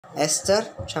Esther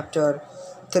chapter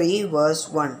 3 verse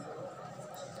 1.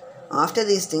 After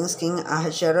these things, King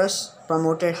Ahasuerus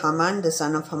promoted Haman the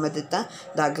son of Hammedatha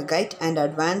the Agagite and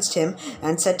advanced him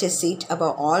and set his seat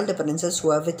above all the princes who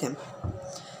were with him.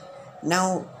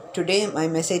 Now, today my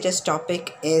message's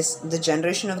topic is the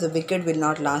generation of the wicked will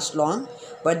not last long,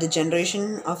 but the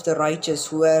generation of the righteous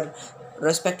who were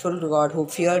respectful to God, who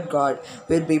feared God,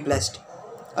 will be blessed.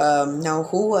 Now,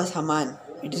 who was Haman?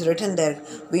 It is written there.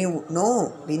 We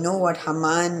know what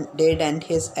Haman did and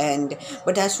his end,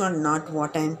 but that's not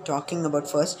what I'm talking about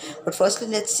first. But firstly,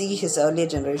 let's see his earlier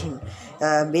generation.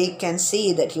 We can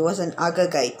see that he was an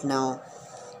Agagite. Now,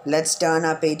 let's turn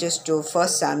our pages to 1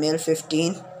 Samuel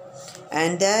 15,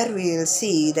 and there we will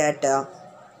see that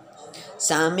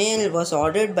Samuel was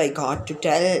ordered by God to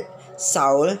tell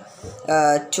Saul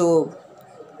to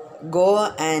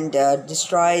go and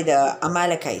destroy the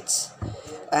Amalekites.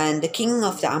 And the king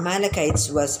of the Amalekites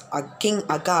was King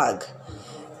Agag,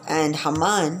 and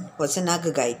Haman was an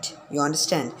Agagite. You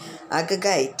understand? Agag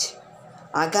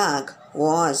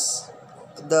was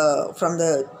from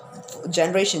the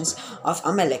generations of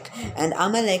Amalek, and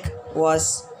Amalek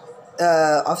was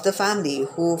of the family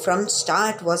who from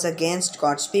start was against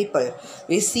God's people.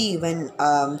 We see when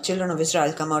children of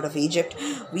Israel come out of Egypt,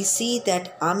 we see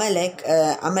that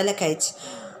Amalekites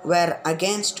were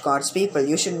against God's people.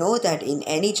 You should know that in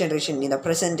any generation, in the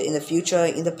present, in the future,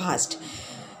 in the past,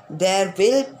 there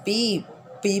will be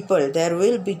people, there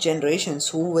will be generations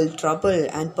who will trouble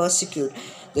and persecute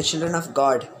the children of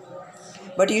God.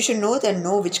 But you should know that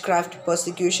no witchcraft,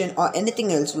 persecution, or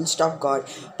anything else will stop God.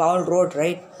 Paul wrote,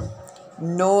 right?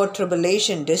 No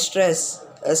tribulation, distress,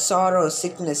 sorrow,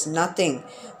 sickness, nothing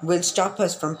will stop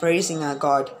us from praising our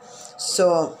God.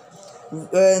 So,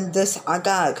 this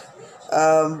Agag,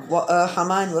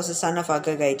 Haman was the son of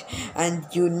Agagite, and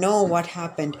you know what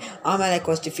happened. Amalek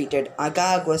was defeated,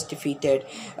 Agag was defeated.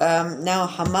 Now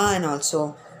Haman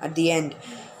also at the end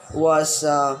was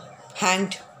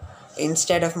hanged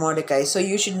instead of Mordecai. So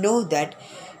you should know that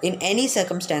in any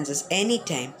circumstances, any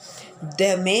time,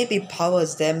 there may be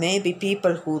powers, there may be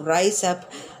people who rise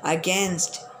up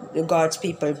against God's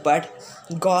people, but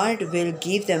God will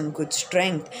give them good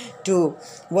strength to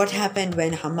what happened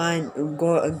when Haman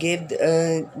gave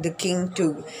the king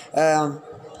to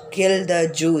kill the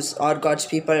Jews or God's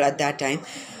people at that time.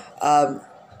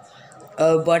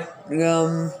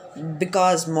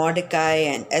 Because Mordecai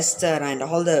and Esther and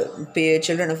all the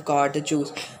children of God, the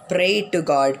Jews, prayed to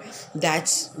God,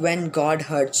 that's when God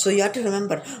heard. So you have to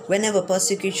remember, whenever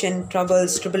persecution,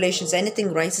 troubles, tribulations,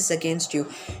 anything rises against you,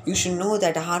 you should know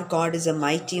that our God is a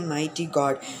mighty, mighty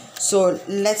God. So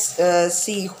let's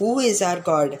see who is our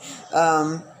God.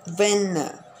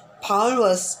 When Paul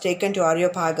was taken to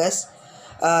Areopagus,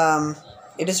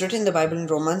 it is written in the Bible in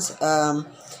Romans,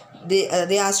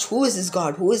 they asked, who is this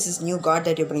God? Who is this new God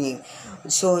that you're bringing?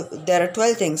 So there are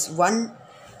 12 things. One,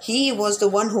 he was the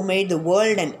one who made the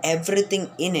world and everything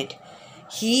in it.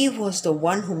 He was the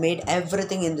one who made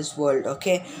everything in this world,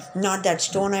 okay? Not that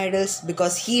stone idols,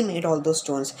 because he made all those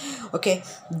stones, okay?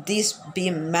 These be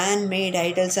man-made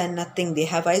idols and nothing. They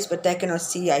have eyes, but they cannot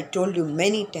see. I told you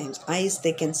many times, eyes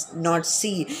they cannot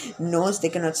see, nose they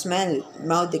cannot smell,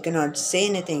 mouth they cannot say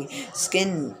anything,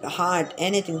 skin, heart,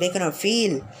 anything, they cannot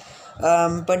feel.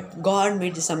 But God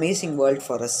made this amazing world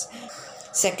for us.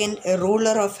 Second, a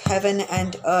ruler of heaven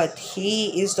and earth.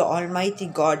 He is the Almighty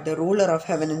God, the ruler of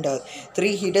heaven and earth.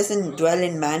 3, he doesn't dwell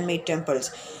in man-made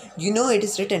temples. You know, it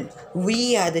is written,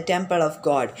 we are the temple of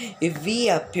God. If we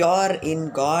are pure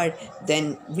in God,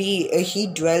 then he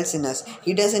dwells in us.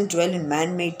 He doesn't dwell in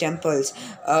man-made temples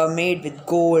made with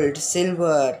gold,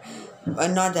 silver,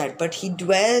 not that, but he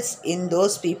dwells in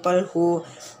those people who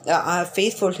are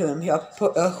faithful to him,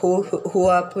 who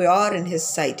are pure in his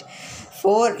sight.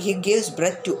 4, he gives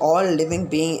breath to all living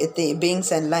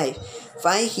beings and life.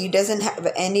 5, he doesn't have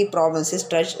any problems. His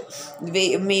treasure,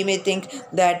 we may think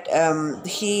that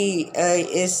he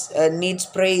needs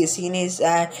praise, he needs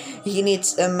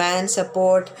man's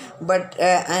support, but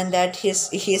and that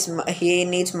he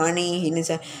needs money,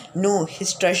 no,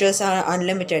 his treasures are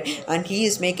unlimited, and he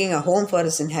is making a home for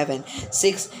us in heaven.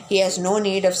 6, he has no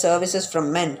need of services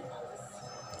from men,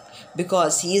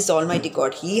 because he is Almighty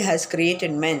God. He has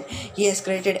created men. He has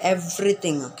created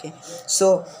everything, okay?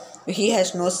 So he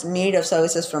has no need of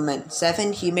services from men.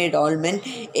 7, he made all men.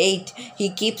 8, he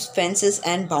keeps fences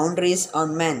and boundaries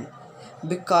on men,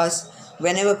 because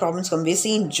whenever problems come, we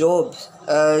see in Job,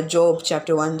 Job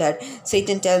chapter 1, that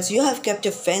Satan tells you have kept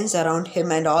a fence around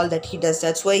him and all that he does.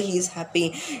 That's why he is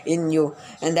happy in you,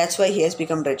 and that's why he has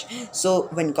become rich. So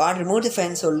when God removed the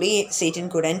fence, only Satan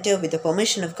could enter with the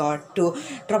permission of God to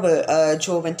trouble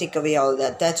Job and take away all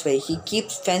that. That's why he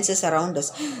keeps fences around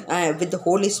us with the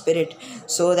Holy Spirit,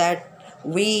 so that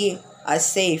we are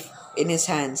safe in his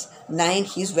hands. 9,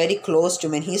 he's very close to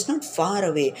man. He's not far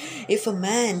away. If a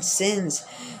man sins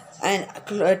and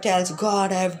tells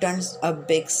God, I have done a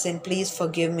big sin, please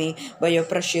forgive me by your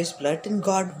precious blood, then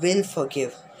God will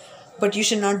forgive. But you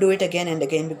should not do it again and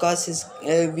again, because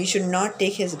we should not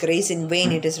take his grace in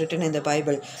vain. It is written in the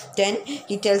Bible. 10,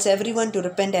 he tells everyone to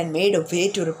repent and made a way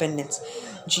to repentance.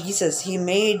 Jesus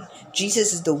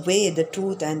is the way, the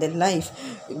truth, and the life.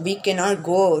 We cannot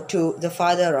go to the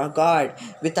Father or God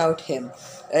without him.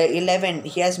 11,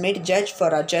 he has made a judge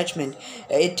for our judgment.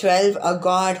 12, a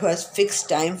God who has fixed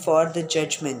time for the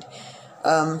judgment.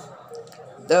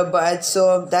 But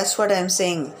so that's what I'm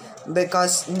saying,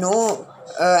 because no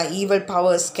evil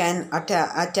powers can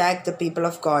attack the people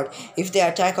of God. If they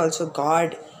attack also,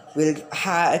 God will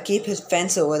keep his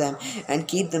fence over them and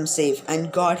keep them safe,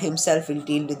 and God himself will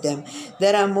deal with them.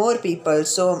 There are more people.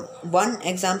 So one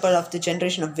example of the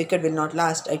generation of wicked will not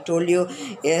last, I told you,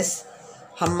 is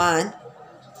Haman.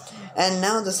 And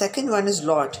now the second one is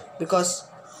Lot, because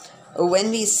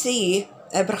when we see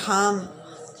Abraham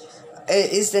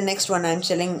is the next one, I'm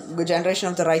telling, the generation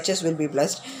of the righteous will be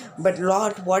blessed. But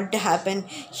Lot, what happened?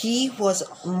 He was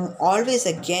always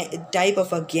a type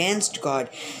of against God.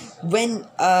 When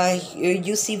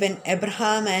you see, when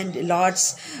Abraham and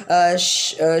Lot's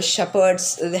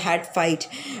shepherds, they had fight,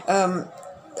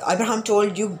 Abraham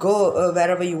told, you go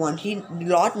wherever you want.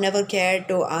 Lot never cared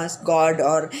to ask God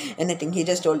or anything. He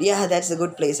just told, yeah, that's a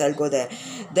good place, I'll go there.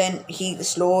 Then he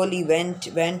slowly went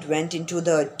into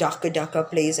the darker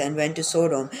place and went to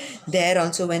Sodom. There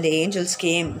also, when the angels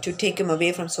came to take him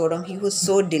away from Sodom, he was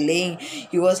so delaying.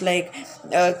 He was like,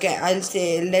 okay, I'll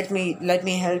say, let me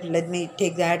help, let me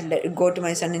take that, go to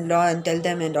my son-in-law and tell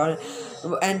them and all.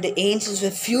 And the angels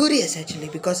were furious actually,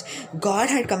 because God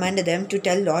had commanded them to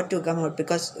tell Lot to come out,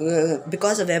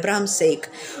 because of Abraham's sake.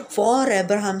 For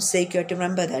Abraham's sake, you have to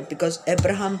remember that, because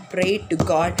Abraham prayed to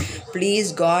God,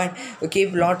 please God,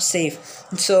 keep Lot safe.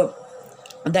 So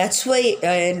that's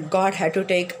why God had to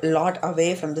take Lot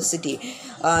away from the city.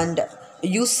 And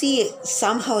you see,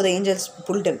 somehow the angels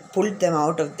pulled them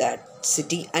out of that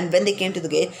city. And when they came to the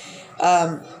gate,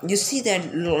 you see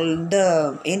that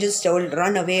the angels told,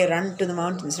 run away, run to the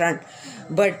mountains, run,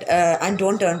 but and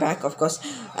don't turn back, of course.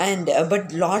 And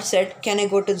but Lord said, can I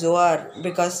go to Zoar,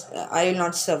 because I will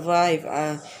not survive.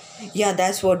 Yeah,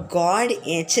 that's what God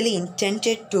actually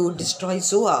intended, to destroy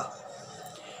Zoar.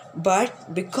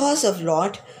 But because of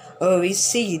Lot, we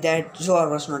see that Zoar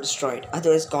was not destroyed.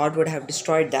 Otherwise, God would have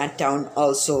destroyed that town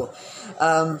also.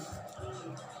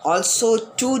 Also,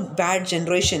 2 bad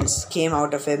generations came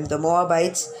out of him, the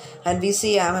Moabites, and we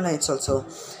see Ammonites also.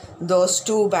 Those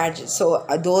 2 bad, so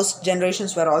those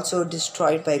generations were also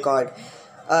destroyed by God.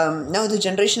 Now the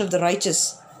generation of the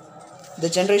righteous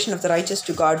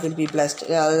to God will be blessed.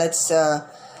 Let's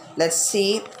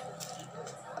see.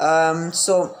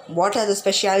 So what are the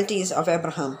specialities of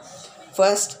Abraham?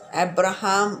 First,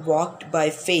 Abraham walked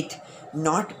by faith,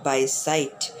 not by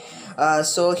sight.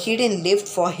 So he didn't live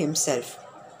for himself.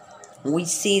 We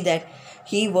see that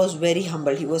he was very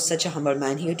humble. He was such a humble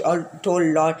man. He told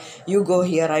Lord, you go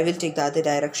here, I will take the other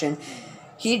direction.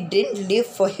 He didn't live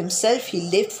for himself, he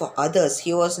lived for others.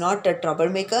 He was not a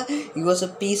troublemaker, he was a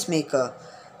peacemaker.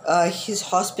 His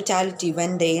hospitality,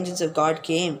 when the angels of God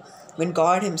came, when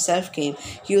God himself came,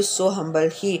 he was so humble.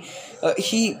 He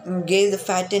gave the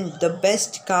fattened, the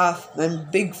best calf and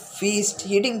big feast.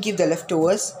 He didn't give the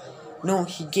leftovers. No,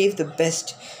 he gave the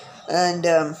best. And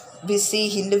we see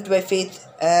he lived by faith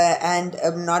and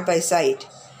not by sight.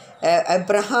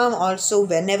 Abraham also,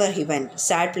 whenever he went,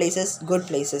 sad places, good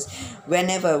places,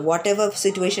 whenever, whatever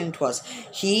situation it was,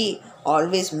 he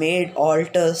always made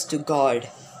altars to God.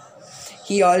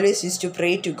 He always used to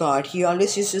pray to God. He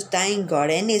always used to thank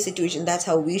God. Any situation, that's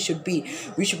how we should be.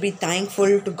 We should be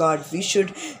thankful to God. We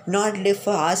should not live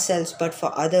for ourselves, but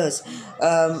for others.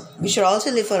 We should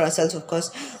also live for ourselves, of course,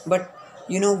 but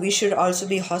we should also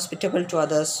be hospitable to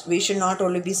others. We should not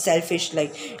only be selfish,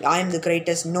 like I am the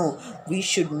greatest. No, we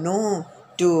should know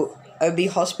to be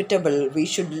hospitable. We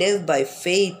should live by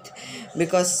faith,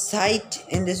 because sight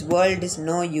in this world is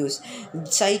no use.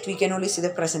 Sight, we can only see the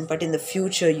present, but in the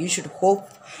future you should hope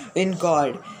in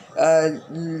God.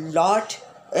 Lot,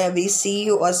 we see,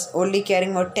 was only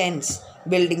caring about tents.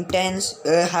 building tents,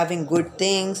 having good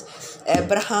things.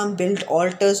 Abraham built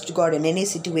altars to God in any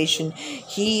situation.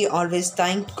 He always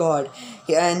thanked God.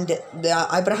 And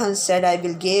Abraham said, I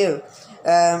will give.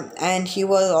 And he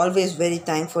was always very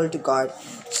thankful to God.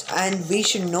 And we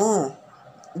should know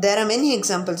there are many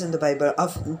examples in the Bible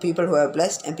of people who are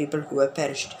blessed and people who have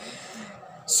perished.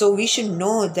 So we should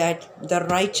know that the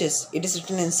righteous, it is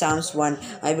written in Psalms 1.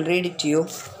 I will read it to you.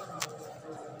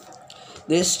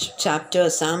 This chapter,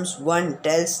 Psalms 1,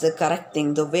 tells the correct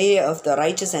thing, the way of the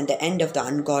righteous and the end of the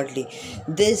ungodly.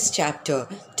 This chapter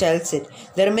tells it.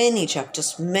 There are many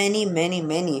chapters, many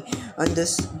on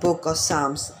this book of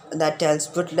Psalms that tells.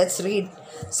 But let's read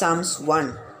Psalms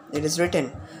 1. It is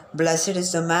written, Blessed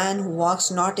is the man who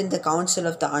walks not in the counsel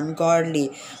of the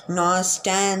ungodly, nor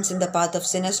stands in the path of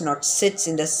sinners, nor sits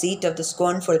in the seat of the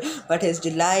scornful, but his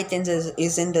delight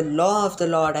is in the law of the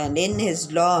Lord, and in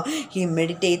his law he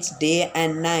meditates day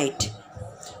and night.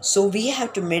 So we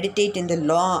have to meditate in the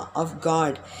law of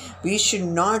God. We should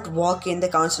not walk in the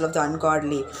counsel of the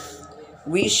ungodly.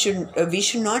 We should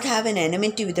not have an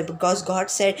enmity with them, because God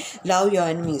said, love your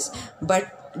enemies.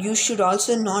 But you should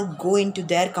also not go into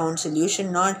their counsel. You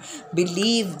should not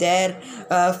believe their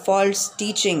false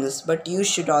teachings, but you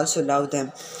should also love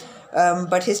them.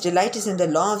 But his delight is in the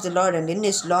law of the Lord, and in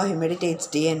his law he meditates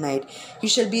day and night. He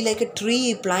shall be like a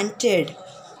tree planted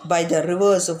by the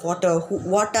rivers of water.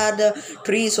 What are the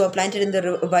trees who are planted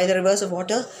by the rivers of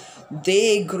water?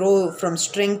 They grow from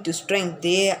strength to strength.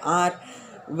 They are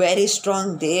very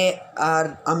strong. They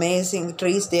are amazing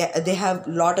trees. They have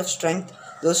a lot of strength.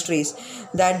 Those trees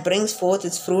that brings forth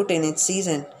its fruit in its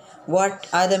season. What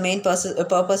are the main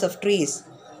purpose of trees?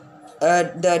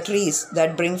 The trees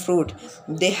that bring fruit,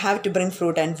 they have to bring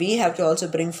fruit, and we have to also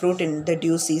bring fruit in the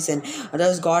due season.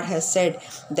 Otherwise, God has said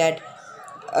that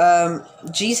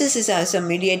Jesus is as a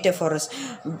mediator for us,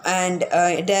 and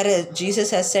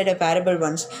Jesus has said a parable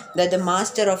once that the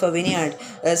master of a vineyard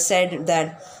said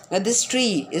that this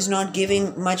tree is not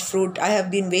giving much fruit. I have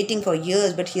been waiting for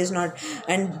years, but he is not.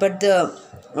 But the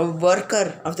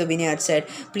worker of the vineyard said,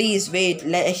 please wait,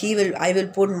 I will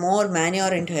put more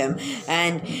manure into him,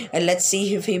 and let's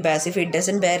see if he bears. If it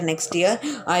doesn't bear next year,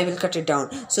 I will cut it down.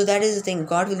 So that is the thing.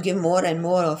 God will give more and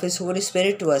more of his Holy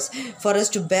Spirit to us, for us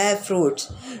to bear fruit,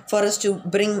 for us to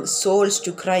bring souls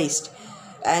to Christ.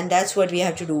 And that's what we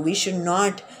have to do. We should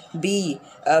not be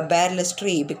a bearless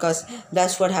tree, because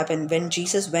that's what happened when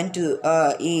Jesus went to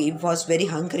he was very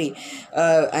hungry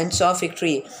and saw a fig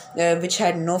tree which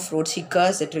had no fruits. He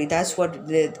cursed the tree. That's what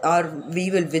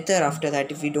we will wither after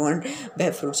that if we don't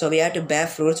bear fruit. So we have to bear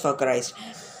fruits for Christ.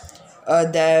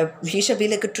 He shall be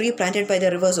like a tree planted by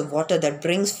the rivers of water, that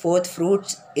brings forth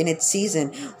fruit in its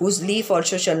season, whose leaf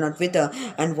also shall not wither,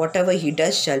 and whatever he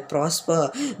does shall prosper.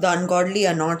 The ungodly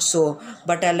are not so,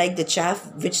 but are like the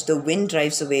chaff which the wind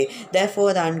drives away.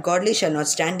 Therefore the ungodly shall not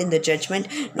stand in the judgment,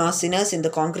 nor sinners in the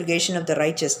congregation of the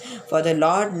righteous. For the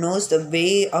Lord knows the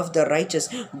way of the righteous,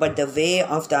 but the way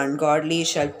of the ungodly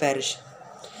shall perish.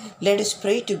 Let us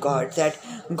pray to God that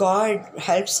God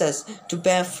helps us to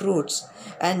bear fruits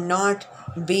and not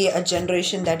be a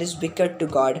generation that is wicked to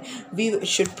God. We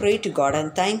should pray to God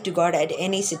and thank to God at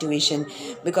any situation,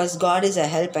 because God is a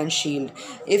help and shield.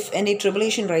 If any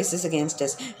tribulation rises against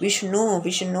us, we should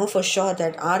know for sure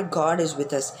that our God is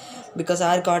with us, because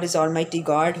our God is Almighty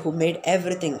God, who made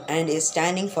everything and is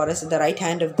standing for us at the right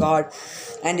hand of God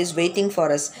and is waiting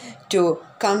for us to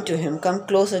come to him, come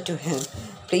closer to him.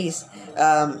 Please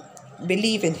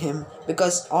believe in him,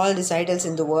 because all these idols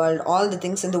in the world, all the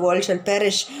things in the world shall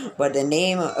perish, but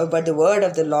the word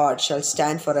of the Lord shall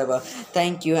stand forever.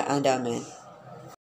 Thank you and amen.